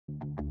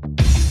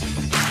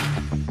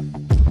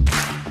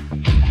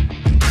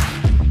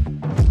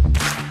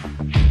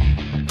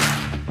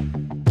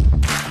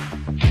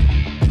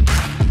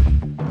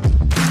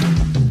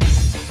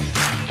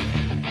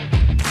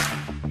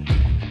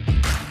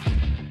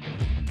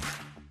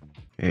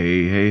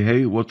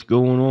Hey, what's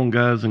going on,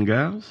 guys and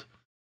gals?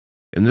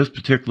 In this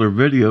particular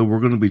video, we're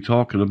going to be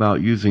talking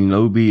about using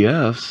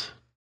OBS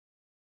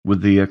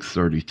with the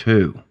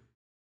X32.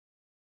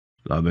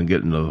 I've been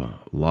getting a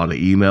lot of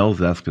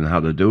emails asking how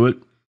to do it.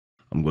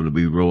 I'm going to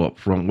be real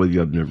upfront with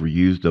you. I've never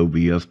used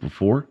OBS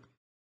before.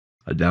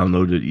 I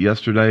downloaded it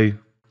yesterday,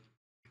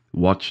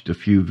 watched a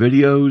few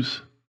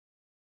videos,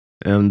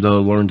 and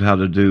learned how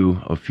to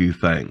do a few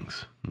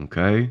things,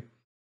 okay?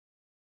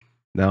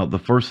 Now, the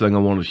first thing I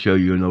want to show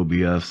you in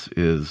OBS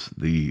is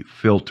the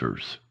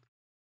filters.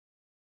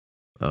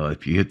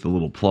 If you hit the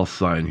little plus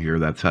sign here,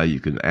 that's how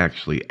you can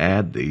actually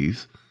add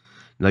these.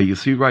 Now, you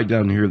see right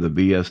down here the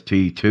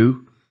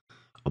VST2.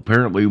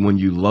 Apparently, when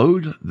you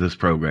load this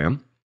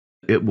program,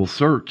 it will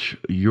search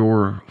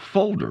your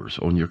folders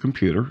on your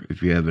computer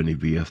if you have any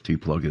VST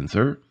plugins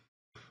there,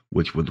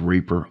 which with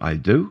Reaper I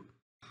do.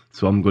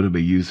 So I'm going to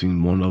be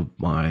using one of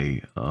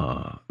my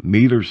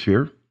meters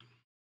here.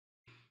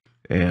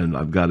 And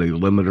I've got a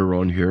limiter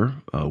on here,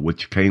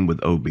 which came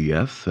with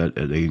OBS set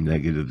at a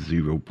negative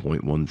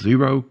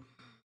 0.10.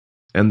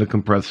 And the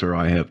compressor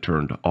I have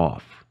turned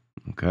off.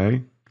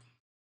 Okay.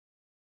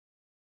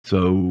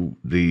 So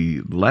the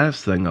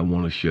last thing I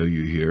want to show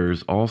you here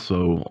is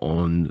also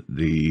on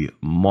the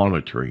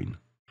monitoring.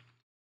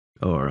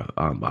 Or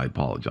I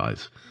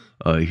apologize.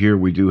 Here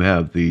we do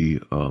have the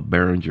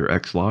Behringer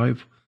X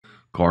Live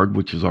card,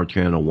 which is our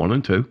channel 1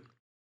 and 2.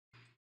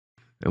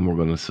 And we're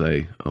going to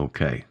say,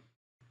 okay.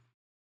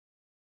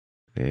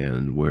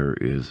 And where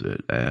is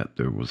it at?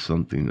 There was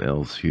something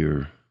else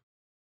here.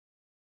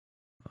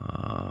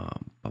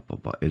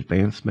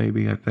 Advanced,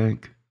 maybe, I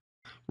think.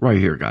 Right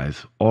here,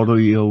 guys.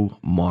 Audio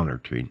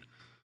monitoring.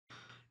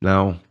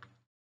 Now,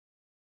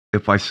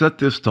 if I set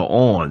this to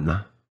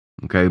on,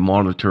 okay,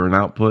 monitor and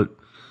output,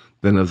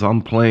 then as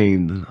I'm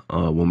playing,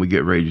 when we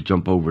get ready to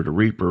jump over to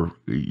Reaper,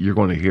 you're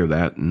going to hear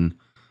that, and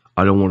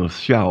I don't want to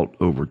shout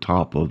over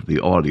top of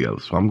the audio.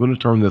 So I'm going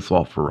to turn this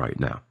off for right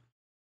now.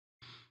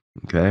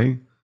 Okay?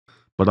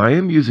 But I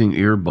am using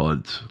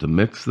earbuds to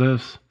mix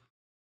this,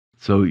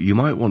 so you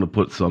might want to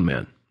put some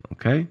in,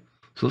 okay?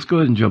 So let's go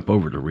ahead and jump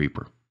over to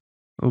Reaper.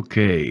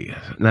 Okay,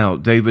 now,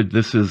 David,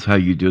 this is how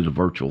you do the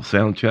virtual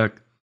sound check.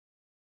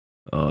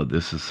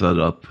 This is set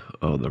up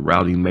the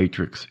routing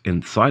matrix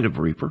inside of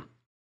Reaper.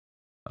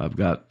 I've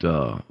got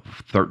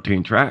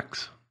 13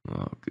 tracks.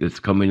 It's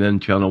coming in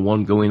channel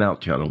 1, going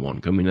out channel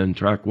 1, coming in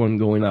track 1,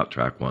 going out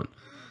track 1.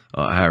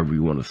 However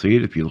you want to see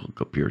it, if you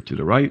look up here to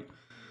the right,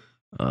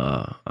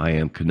 I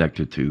am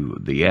connected to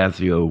the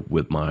ASIO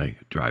with my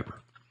driver.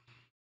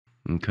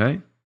 Okay,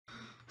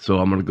 so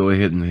I'm going to go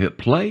ahead and hit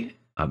play.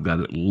 I've got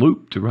it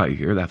looped right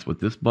here. That's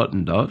what this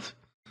button does.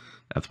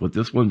 That's what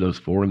this window's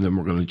for. And then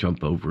we're going to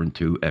jump over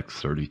into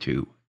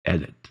X32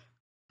 Edit.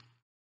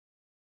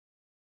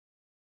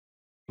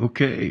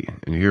 Okay,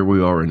 and here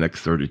we are in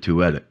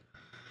X32 Edit.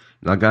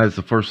 Now, guys,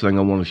 the first thing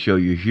I want to show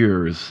you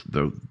here is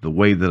the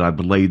way that I've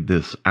laid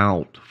this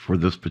out for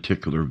this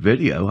particular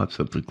video. I've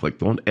simply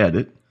clicked on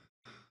Edit.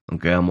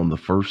 Okay, I'm on the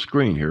first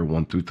screen here,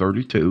 1 through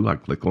 32. I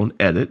click on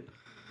Edit.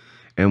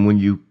 And when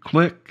you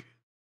click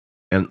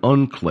and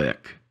unclick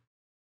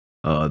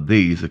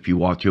these, if you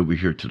watch over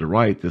here to the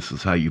right, this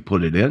is how you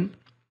put it in.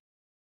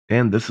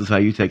 And this is how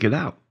you take it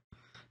out.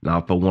 Now,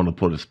 if I want to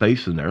put a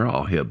space in there,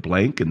 I'll hit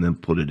blank and then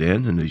put it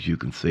in. And as you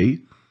can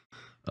see,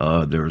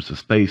 there's a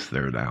space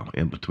there now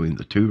in between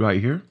the two right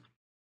here.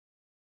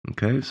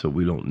 Okay, so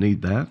we don't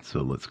need that.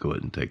 So let's go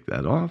ahead and take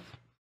that off.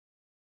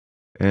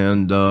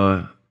 And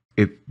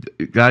if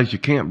guys, you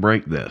can't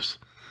break this.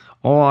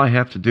 All I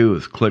have to do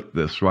is click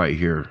this right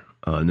here,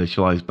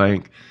 initialize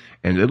bank,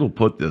 and it'll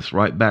put this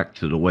right back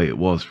to the way it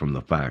was from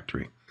the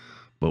factory.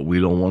 But we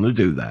don't want to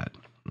do that.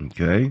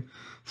 Okay,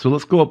 so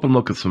let's go up and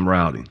look at some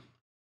routing.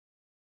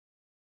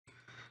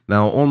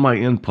 Now on my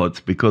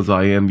inputs, because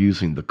I am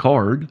using the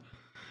card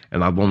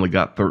and I've only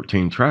got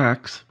 13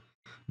 tracks,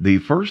 the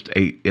first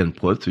 8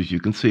 inputs, as you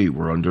can see,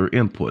 were under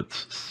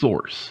inputs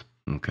source.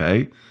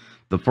 Okay,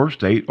 the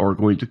first 8 are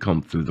going to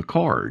come through the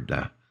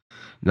card.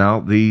 Now,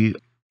 the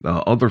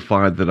other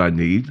 5 that I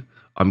need,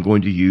 I'm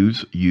going to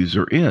use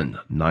user in,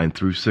 9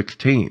 through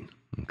 16.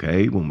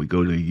 Okay, when we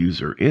go to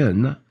user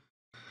in,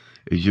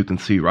 as you can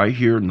see right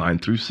here, 9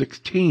 through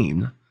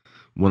 16,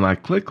 when I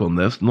click on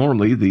this,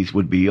 normally these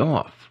would be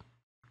off.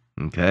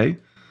 Okay,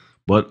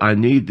 but I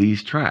need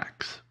these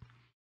tracks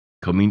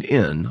coming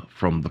in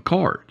from the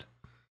card.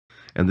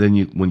 And then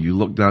when you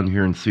look down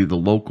here and see the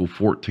local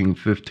 14,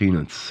 15,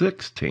 and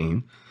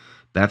 16,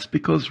 that's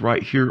because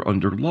right here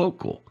under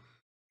local,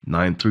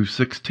 9 through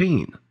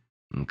 16,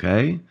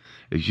 okay?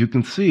 As you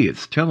can see,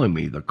 it's telling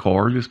me the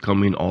card is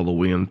coming all the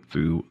way in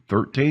through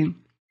 13.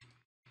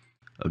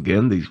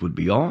 Again, these would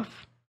be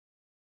off.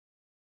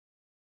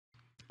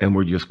 And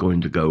we're just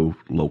going to go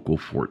local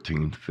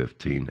 14,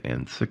 15,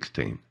 and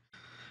 16.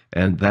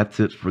 And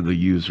that's it for the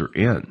user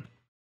in.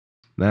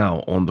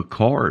 Now, on the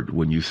card,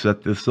 when you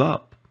set this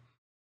up,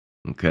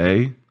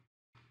 okay,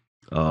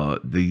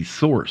 the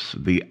source,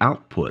 the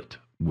output,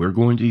 we're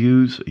going to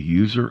use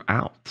user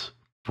out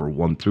for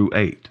 1 through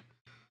 8.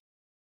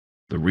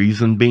 The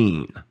reason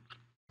being,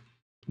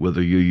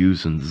 whether you're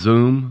using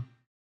Zoom,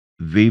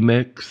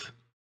 vMix,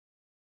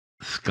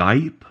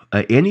 Skype,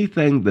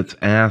 anything that's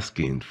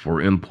asking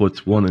for inputs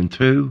 1 and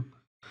 2,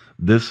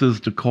 this is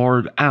the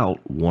card out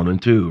 1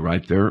 and 2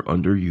 right there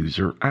under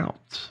user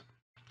outs.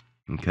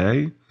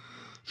 Okay,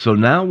 so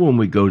now when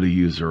we go to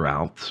user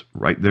outs,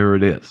 right there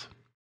it is.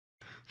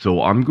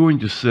 So I'm going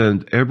to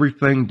send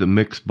everything to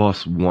mix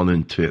bus 1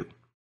 and 2.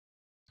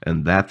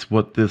 And that's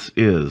what this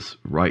is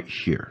right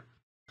here.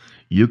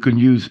 You can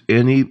use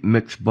any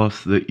mix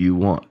bus that you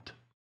want.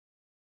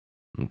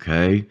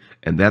 Okay,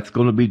 and that's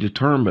going to be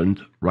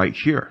determined right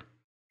here.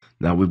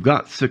 Now we've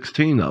got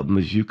 16 of them,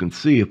 as you can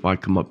see. If I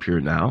come up here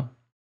now,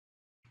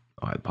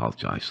 I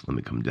apologize, let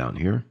me come down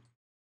here.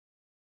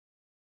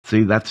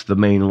 See, that's the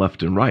main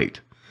left and right,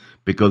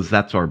 because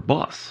that's our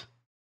bus.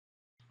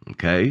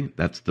 Okay,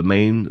 that's the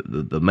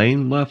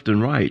main left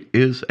and right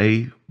is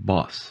a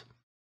bus.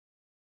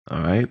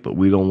 All right, but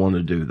we don't want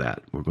to do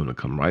that. We're going to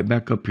come right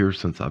back up here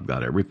since I've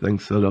got everything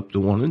set up to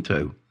 1 and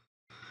 2.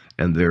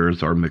 And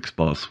there's our mix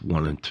bus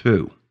 1 and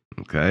 2.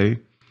 Okay,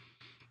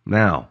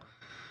 now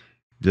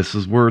this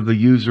is where the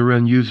user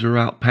in, user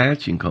out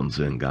patching comes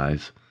in,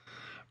 guys.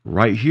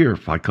 Right here,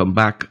 if I come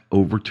back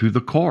over to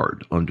the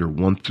card under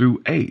 1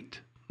 through 8,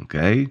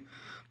 okay,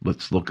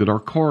 let's look at our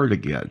card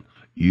again.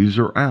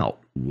 User out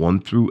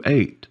 1 through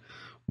 8.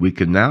 We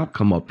can now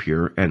come up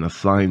here and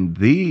assign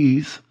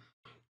these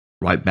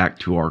right back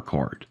to our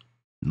card.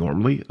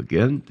 Normally,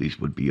 again, these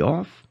would be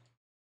off.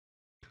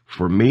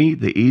 For me,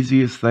 the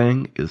easiest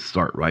thing is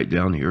start right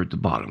down here at the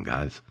bottom,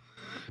 guys,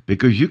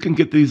 because you can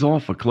get these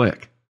off a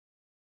click.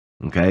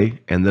 Okay,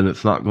 and then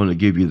it's not going to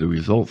give you the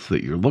results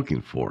that you're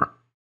looking for.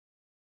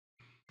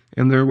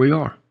 And there we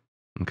are.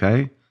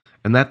 Okay,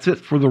 and that's it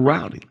for the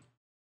routing.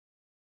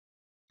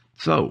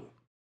 So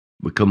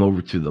we come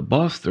over to the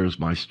bus. There's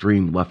my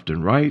stream left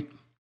and right.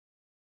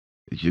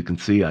 As you can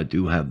see, I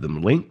do have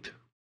them linked.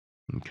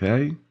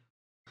 Okay,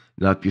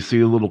 now if you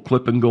see a little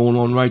clipping going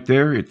on right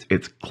there,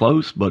 it's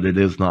close, but it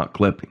is not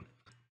clipping.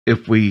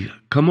 If we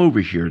come over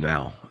here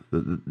now,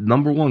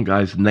 number one,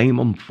 guys, name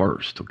them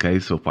first. Okay,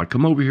 so if I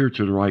come over here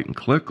to the right and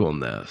click on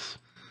this,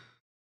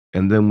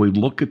 and then we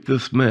look at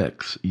this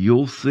mix,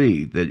 you'll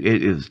see that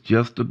it is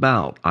just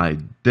about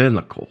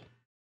identical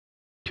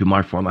to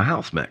my front of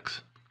house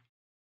mix.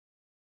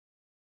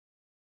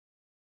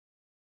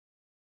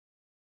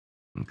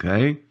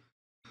 Okay,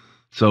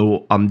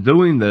 so I'm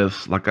doing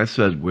this, like I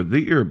said, with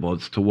the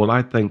earbuds to what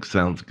I think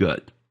sounds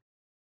good.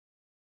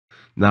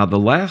 Now, the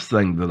last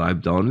thing that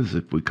I've done is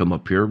if we come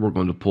up here, we're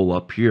going to pull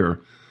up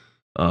here.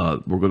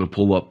 We're going to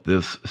pull up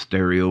this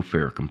stereo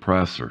fair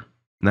compressor.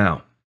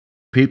 Now,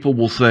 people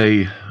will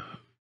say,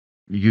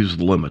 use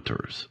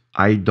limiters.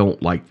 I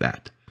don't like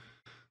that.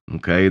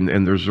 Okay,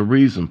 and there's a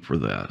reason for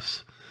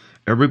this.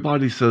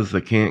 Everybody says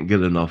they can't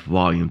get enough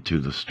volume to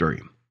the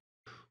stream.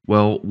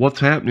 Well, what's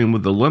happening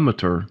with the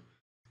limiter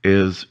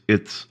is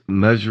it's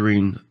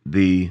measuring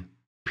the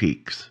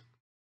peaks.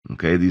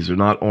 Okay, these are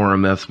not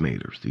RMS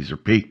meters. These are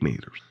peak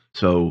meters.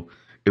 So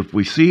if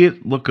we see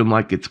it looking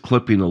like it's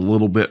clipping a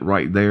little bit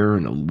right there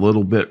and a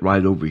little bit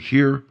right over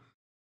here,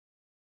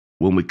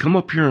 when we come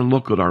up here and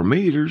look at our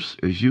meters,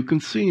 as you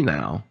can see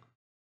now,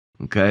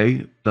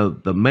 okay,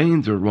 the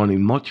mains are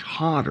running much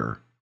hotter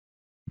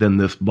than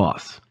this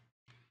bus.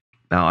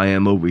 Now I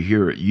am over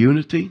here at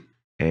Unity,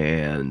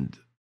 and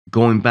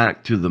going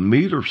back to the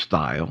meter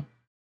style,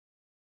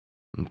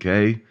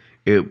 okay,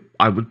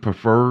 I would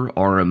prefer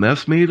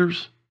RMS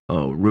meters,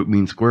 root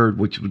mean squared,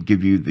 which would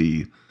give you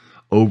the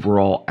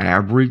overall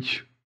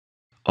average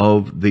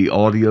of the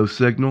audio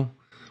signal.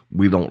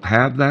 We don't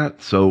have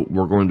that, so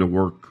we're going to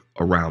work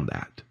around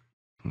that.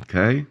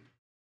 Okay,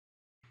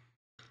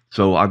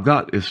 so I've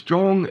got as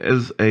strong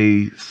as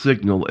a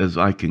signal as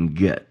I can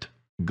get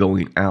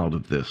going out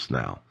of this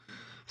now.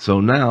 So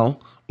now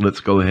let's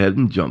go ahead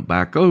and jump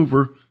back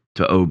over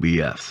to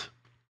OBS.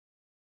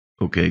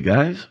 Okay,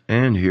 guys,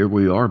 and here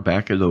we are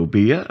back at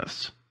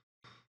OBS.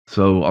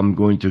 So I'm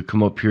going to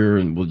come up here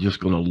and we're just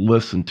going to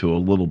listen to a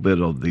little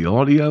bit of the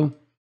audio.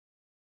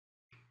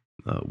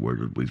 Where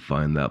did we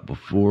find that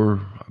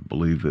before? I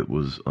believe it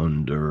was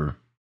under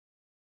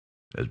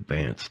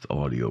Advanced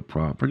Audio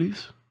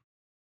Properties.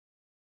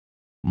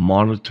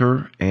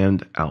 Monitor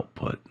and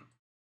output.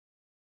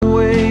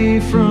 Away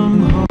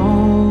from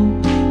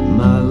home,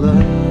 my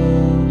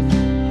love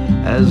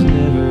has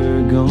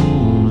never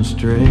gone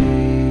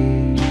astray.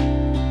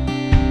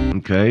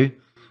 Okay,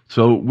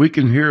 so we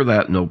can hear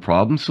that no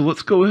problem. So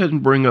let's go ahead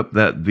and bring up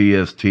that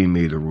VST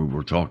meter we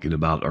were talking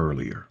about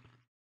earlier.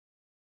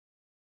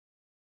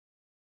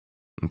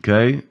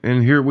 Okay,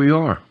 and here we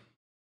are.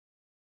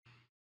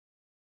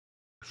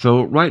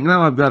 So right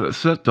now I've got it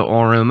set to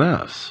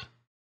RMS.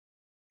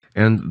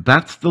 And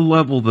that's the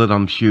level that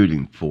I'm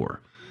shooting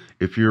for.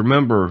 If you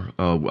remember,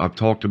 I've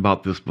talked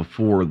about this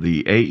before.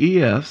 The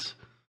AES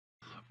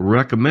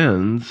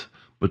recommends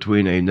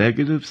between a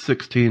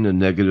 -16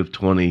 and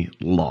 -20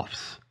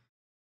 LUFS,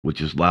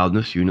 which is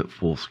loudness unit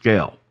full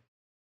scale.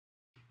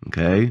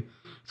 Okay,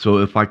 so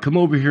if I come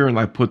over here and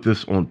I put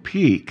this on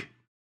peak,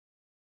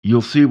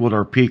 you'll see what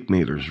our peak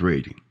meter is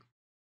reading.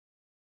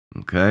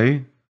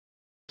 Okay,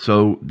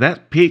 so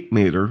that peak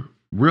meter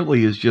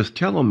really is just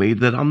telling me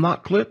that I'm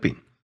not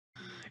clipping.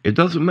 It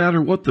doesn't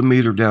matter what the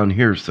meter down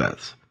here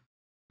says.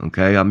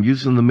 Okay, I'm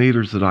using the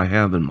meters that I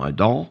have in my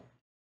DAW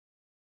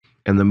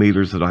and the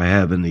meters that I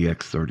have in the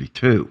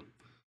X32.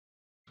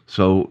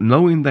 So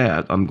knowing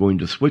that, I'm going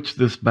to switch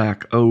this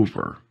back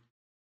over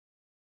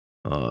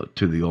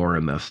to the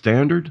RMS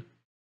standard,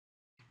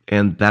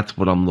 and that's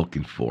what I'm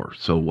looking for.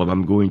 So what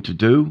I'm going to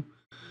do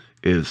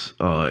is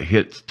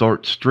hit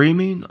start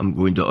streaming. I'm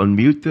going to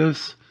unmute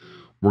this.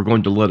 We're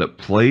going to let it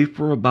play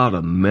for about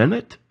a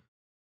minute.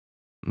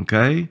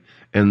 Okay,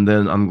 and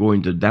then I'm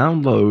going to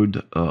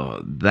download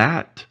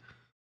that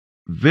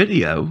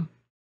video,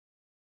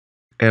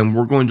 and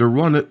we're going to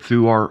run it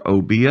through our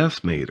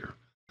OBS meter.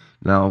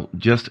 Now,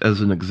 just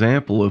as an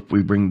example, if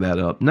we bring that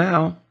up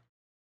now,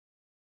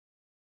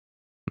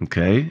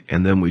 okay,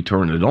 and then we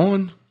turn it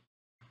on,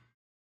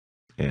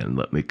 and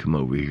let me come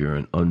over here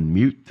and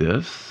unmute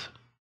this.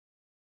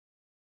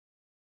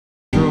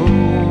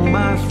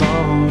 My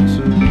thoughts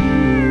of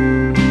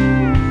you,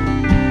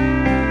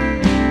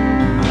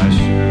 I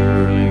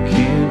surely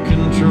can't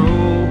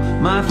control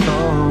my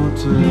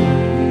thoughts of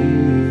you.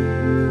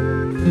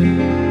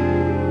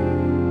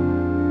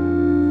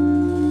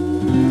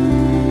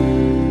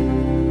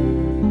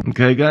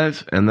 Okay,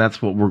 guys, and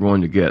that's what we're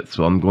going to get.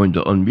 So I'm going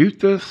to unmute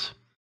this,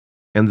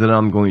 and then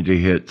I'm going to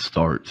hit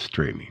start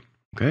streaming.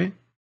 Okay?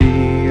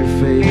 Your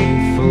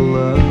faithful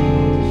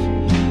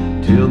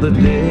love till the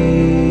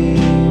day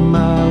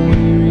my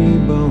weary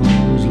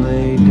bones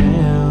lay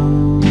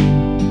down,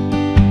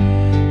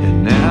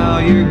 and now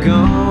you're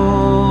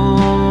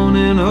gone,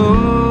 and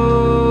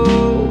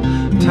oh,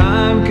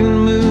 time can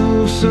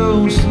move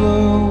so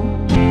slow.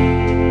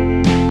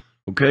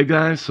 Okay,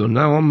 guys, so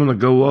now I'm going to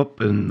go up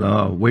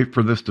and wait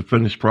for this to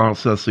finish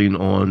processing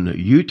on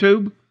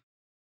YouTube,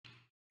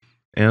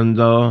 and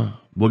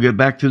we'll get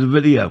back to the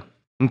video.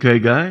 Okay,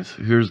 guys,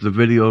 here's the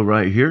video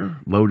right here,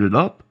 loaded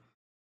up.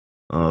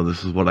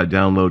 This is what I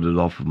downloaded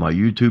off of my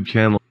YouTube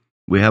channel.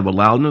 We have a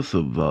loudness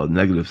of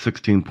negative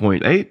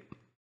 16.8.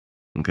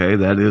 Okay,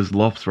 that is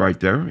LUFS right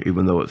there,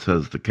 even though it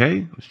says the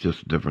K. It's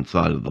just a different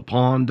side of the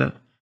pond.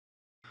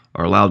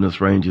 Our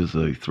loudness range is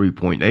a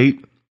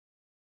 3.8.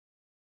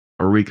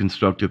 Our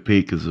reconstructive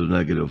peak is a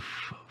negative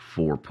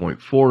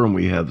 4.4, and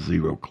we have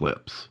 0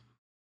 clips.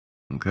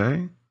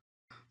 Okay,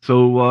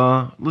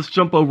 so let's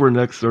jump over to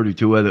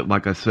X32 edit,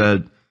 like I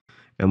said,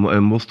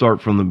 and we'll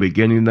start from the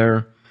beginning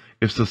there.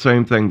 It's the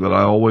same thing that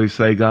I always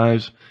say,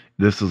 guys.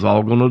 This is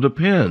all going to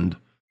depend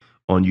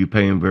on you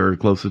paying very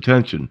close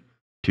attention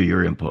to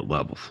your input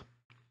levels.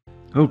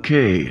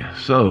 Okay,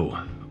 so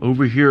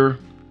over here,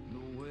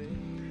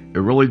 it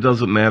really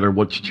doesn't matter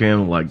which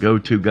channel I go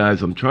to,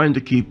 guys. I'm trying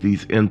to keep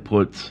these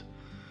inputs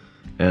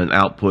and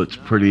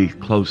outputs pretty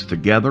close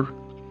together.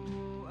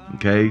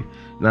 Okay,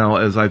 now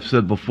as I've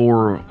said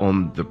before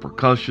on the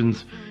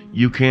percussions,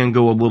 you can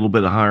go a little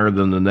bit higher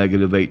than the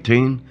negative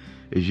 18.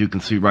 As you can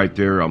see right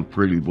there, I'm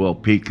pretty well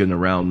peaking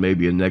around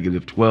maybe a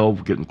negative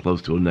 12, getting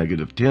close to a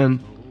negative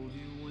 10.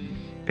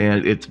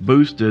 And it's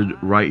boosted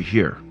right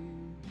here.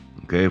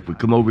 Okay, if we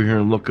come over here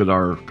and look at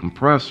our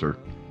compressor,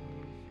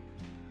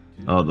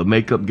 the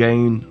makeup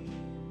gain,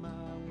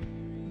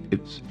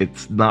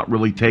 it's not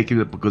really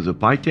taking it, because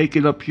if I take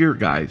it up here,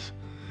 guys,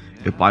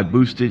 if I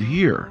boost it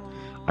here,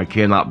 I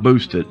cannot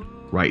boost it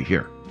right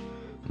here.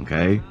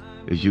 Okay,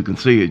 as you can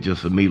see, it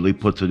just immediately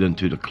puts it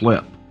into the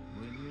clip.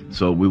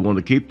 So we want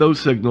to keep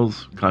those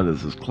signals kind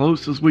of as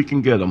close as we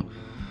can get them.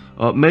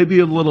 Maybe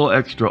a little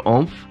extra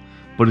oomph,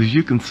 but as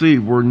you can see,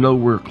 we're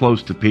nowhere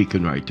close to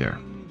peaking right there.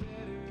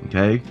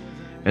 Okay,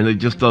 and it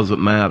just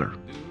doesn't matter.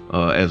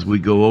 As we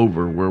go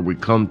over where we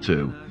come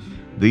to,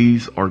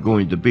 these are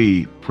going to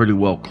be pretty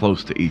well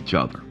close to each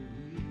other.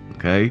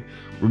 Okay,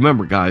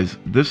 remember, guys,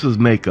 this is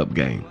makeup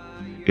gain.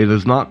 It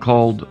is not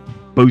called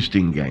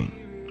boosting gain.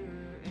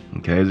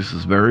 Okay, this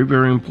is very,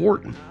 very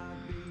important.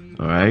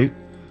 All right,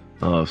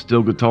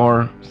 steel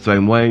guitar,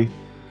 same way.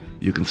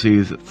 You can see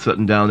as it's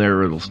sitting down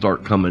there, it'll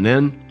start coming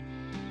in.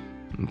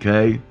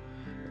 Okay,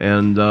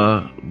 and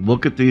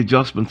look at the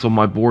adjustments on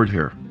my board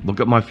here. Look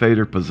at my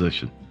fader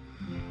position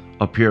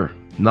up here.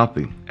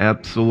 Nothing,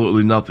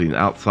 absolutely nothing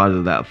outside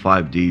of that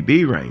 5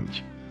 dB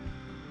range.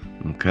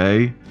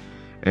 Okay,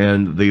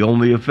 and the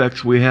only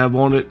effects we have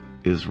on it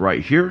is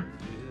right here.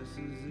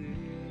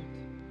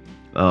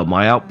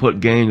 My output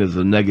gain is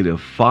a negative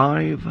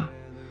 5.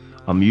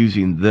 I'm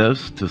using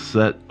this to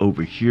set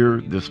over here,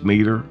 this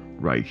meter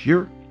right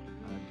here.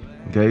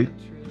 Okay,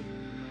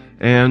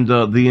 and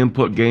the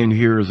input gain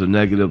here is a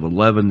negative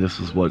 11. This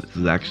is what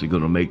is actually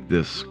going to make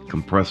this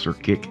compressor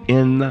kick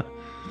in.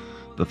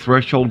 The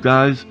threshold,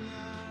 guys,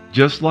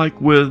 just like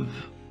with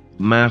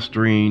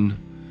mastering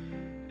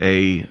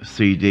a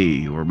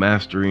CD or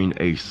mastering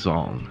a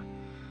song,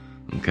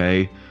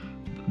 okay,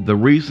 the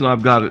reason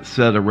I've got it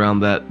set around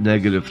that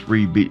negative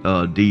 3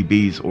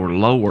 dBs or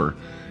lower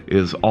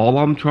is all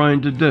I'm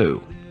trying to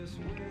do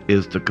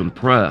is to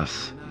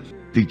compress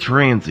the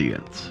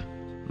transients.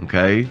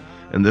 Okay,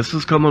 and this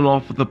is coming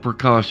off of the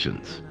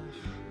percussions.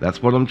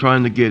 That's what I'm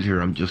trying to get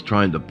here. I'm just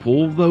trying to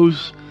pull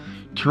those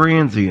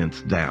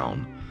transients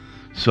down,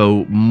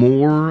 so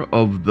more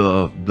of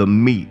the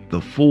meat, the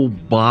full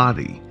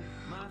body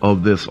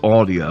of this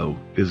audio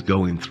is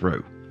going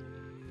through.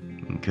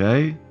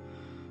 Okay,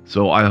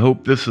 so I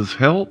hope this has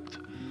helped.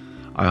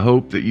 I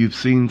hope that you've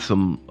seen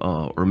some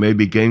or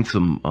maybe gained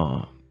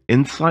some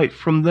insight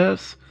from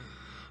this.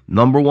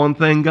 Number one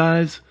thing,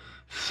 guys,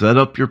 set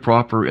up your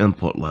proper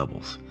input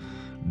levels,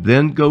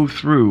 then go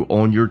through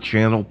on your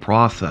channel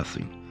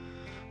processing.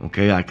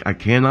 Okay, I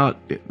cannot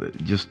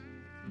just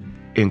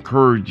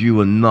encourage you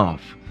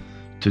enough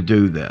to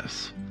do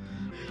this.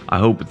 I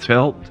hope it's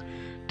helped.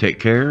 Take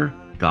care,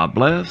 God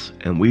bless,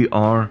 and we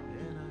are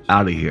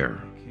out of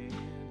here.